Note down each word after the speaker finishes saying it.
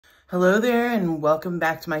Hello there and welcome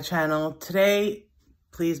back to my channel. Today,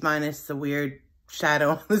 please minus the weird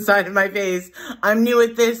shadow on the side of my face. I'm new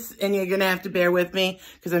at this and you're gonna have to bear with me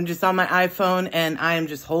because I'm just on my iPhone and I am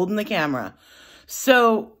just holding the camera.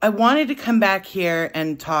 So I wanted to come back here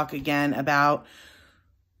and talk again about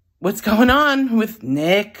what's going on with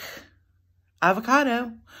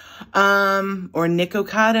Avocado, or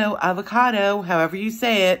Nikocado avocado, however you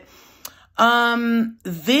say it.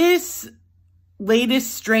 This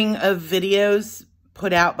latest string of videos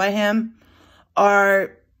put out by him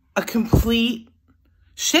are a complete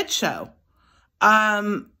shit show.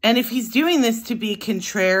 And if he's doing this to be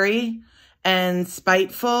contrary and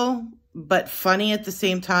spiteful, but funny at the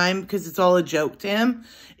same time, because it's all a joke to him,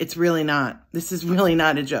 it's really not. This is really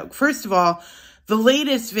not a joke. First of all, the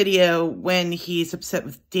latest video when he's upset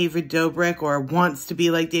with David Dobrik or wants to be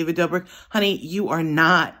like David Dobrik, honey, you are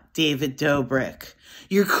not David Dobrik.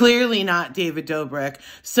 You're clearly not David Dobrik.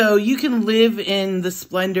 So you can live in the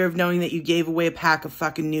splendor of knowing that you gave away a pack of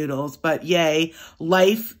fucking noodles. But yay,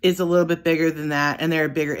 life is a little bit bigger than that. And there are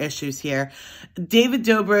bigger issues here. David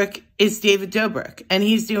Dobrik is David Dobrik. And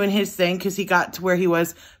he's doing his thing because he got to where he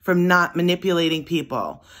was from not manipulating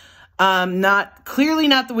people. Clearly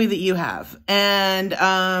not the way that you have. And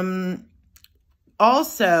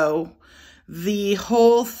also, the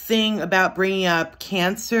whole thing about bringing up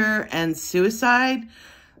cancer and suicide,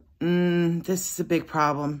 this is a big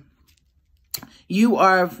problem.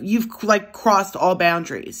 You've like crossed all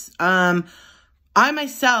boundaries. I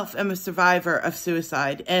myself am a survivor of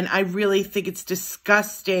suicide, and I really think it's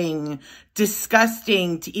disgusting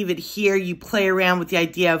to even hear you play around with the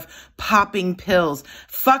idea of popping pills.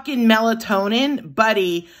 Fucking melatonin,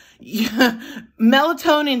 buddy.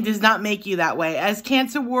 Melatonin does not make you that way. As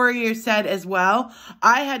Cancer Warrior said as well,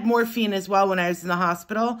 I had morphine as well when I was in the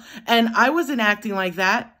hospital, and I wasn't acting like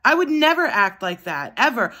that. I would never act like that,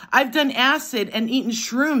 ever. I've done acid and eaten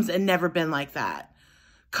shrooms and never been like that.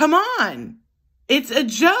 Come on. It's a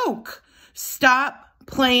joke. Stop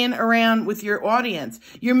playing around with your audience.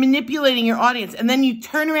 You're manipulating your audience, and then you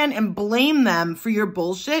turn around and blame them for your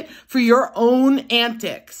bullshit, for your own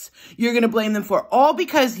antics. You're going to blame them for all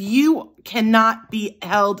because you cannot be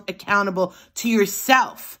held accountable to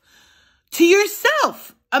yourself. To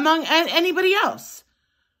yourself, among anybody else.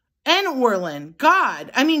 And Orlin,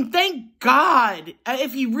 God. I mean, thank God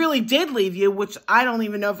if he really did leave you, which I don't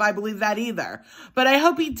even know if I believe that either. But I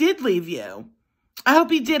hope he did leave you. I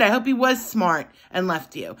hope he did. I hope he was smart and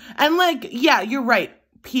left you. And like, yeah, you're right.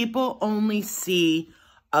 People only see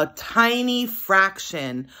a tiny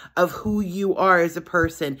fraction of who you are as a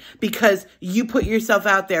person because you put yourself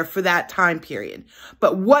out there for that time period.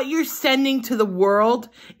 But what you're sending to the world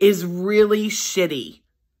is really shitty.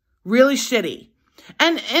 Really shitty.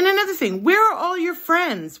 And another thing, where are all your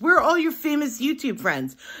friends? Where are all your famous YouTube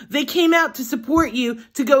friends? They came out to support you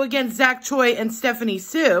to go against Zach Choi and Stephanie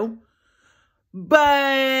Sue.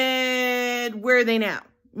 But where are they now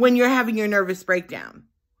when you're having your nervous breakdown?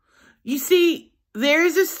 You see,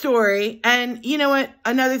 there's a story, and you know what?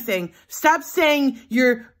 Another thing, stop saying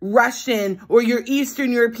you're Russian or you're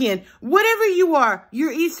Eastern European. Whatever you are,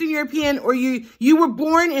 you're Eastern European or you were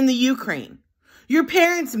born in the Ukraine. Your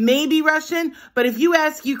parents may be Russian, but if you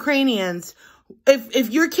ask Ukrainians, if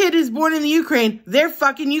your kid is born in the Ukraine, they're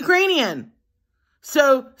fucking Ukrainian.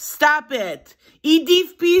 So stop it.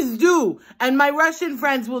 Idif pizdu. And my Russian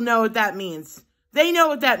friends will know what that means. They know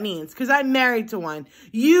what that means because I'm married to one.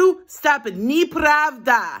 You stop it. Ni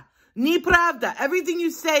pravda. Ni pravda. Everything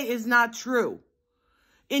you say is not true.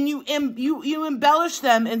 And you embellish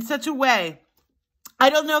them in such a way.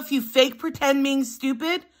 I don't know if you fake pretend being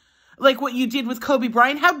stupid like what you did with Kobe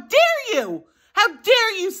Bryant. How dare you? How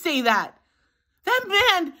dare you say that? That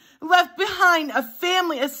man left behind a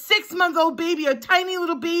family, a 6-month-old baby, a tiny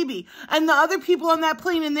little baby, and the other people on that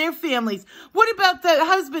plane and their families. What about the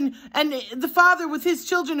husband and the father with his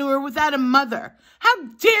children who are without a mother? How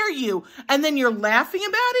dare you? And then you're laughing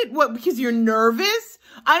about it? What, because you're nervous?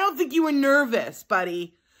 I don't think you were nervous,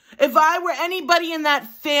 buddy. If I were anybody in that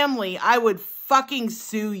family, I would fucking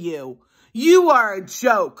sue you. You are a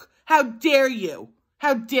joke. How dare you?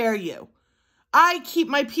 How dare you? I keep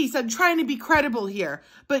my peace. I'm trying to be credible here.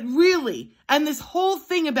 But really, and this whole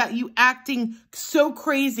thing about you acting so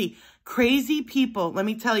crazy. Crazy people, let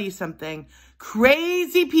me tell you something.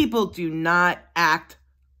 Crazy people do not act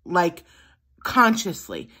like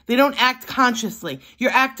consciously. They don't act consciously.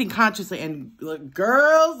 You're acting consciously. And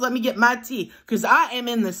girls, let me get my tea because I am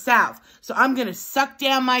in the South. So I'm going to suck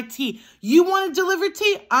down my tea. You want to deliver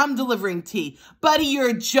tea? I'm delivering tea. Buddy,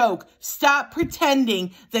 you're a joke. Stop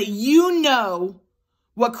pretending that you know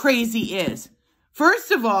what crazy is.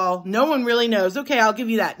 First of all, no one really knows. Okay, I'll give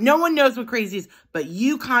you that. No one knows what crazy is, but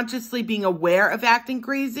you consciously being aware of acting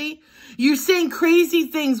crazy, you're saying crazy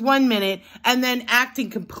things one minute and then acting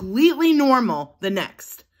completely normal the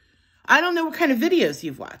next. I don't know what kind of videos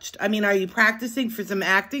you've watched. I mean, are you practicing for some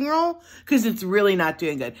acting role? Because it's really not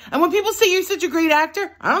doing good. And when people say you're such a great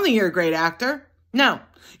actor, I don't think you're a great actor. No,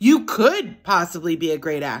 you could possibly be a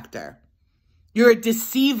great actor. You're a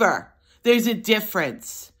deceiver. There's a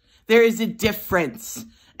difference. There is a difference.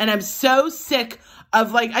 And I'm so sick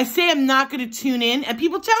of, like, I say I'm not going to tune in. And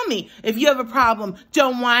people tell me, if you have a problem,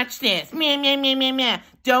 don't watch this. Meh, meh, meh, meh, meh.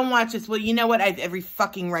 Don't watch this. Well, you know what? I have every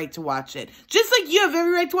fucking right to watch it. Just like you have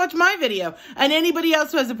every right to watch my video. And anybody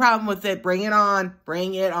else who has a problem with it, bring it on.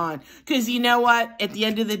 Bring it on. Because you know what? At the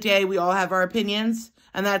end of the day, we all have our opinions.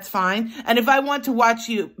 And that's fine. And if I want to watch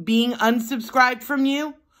you being unsubscribed from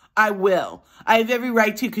you, I will. I have every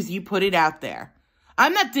right to, because you put it out there.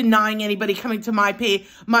 I'm not denying anybody coming to my page,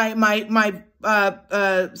 my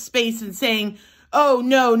space and saying, oh,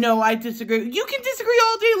 no, I disagree. You can disagree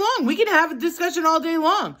all day long. We can have a discussion all day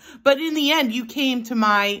long. But in the end, you came to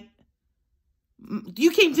me.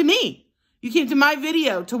 You came to my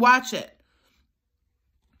video to watch it.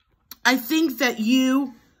 I think that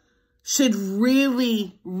you should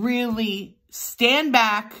really, really stand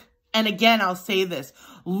back. And again, I'll say this.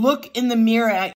 Look in the mirror at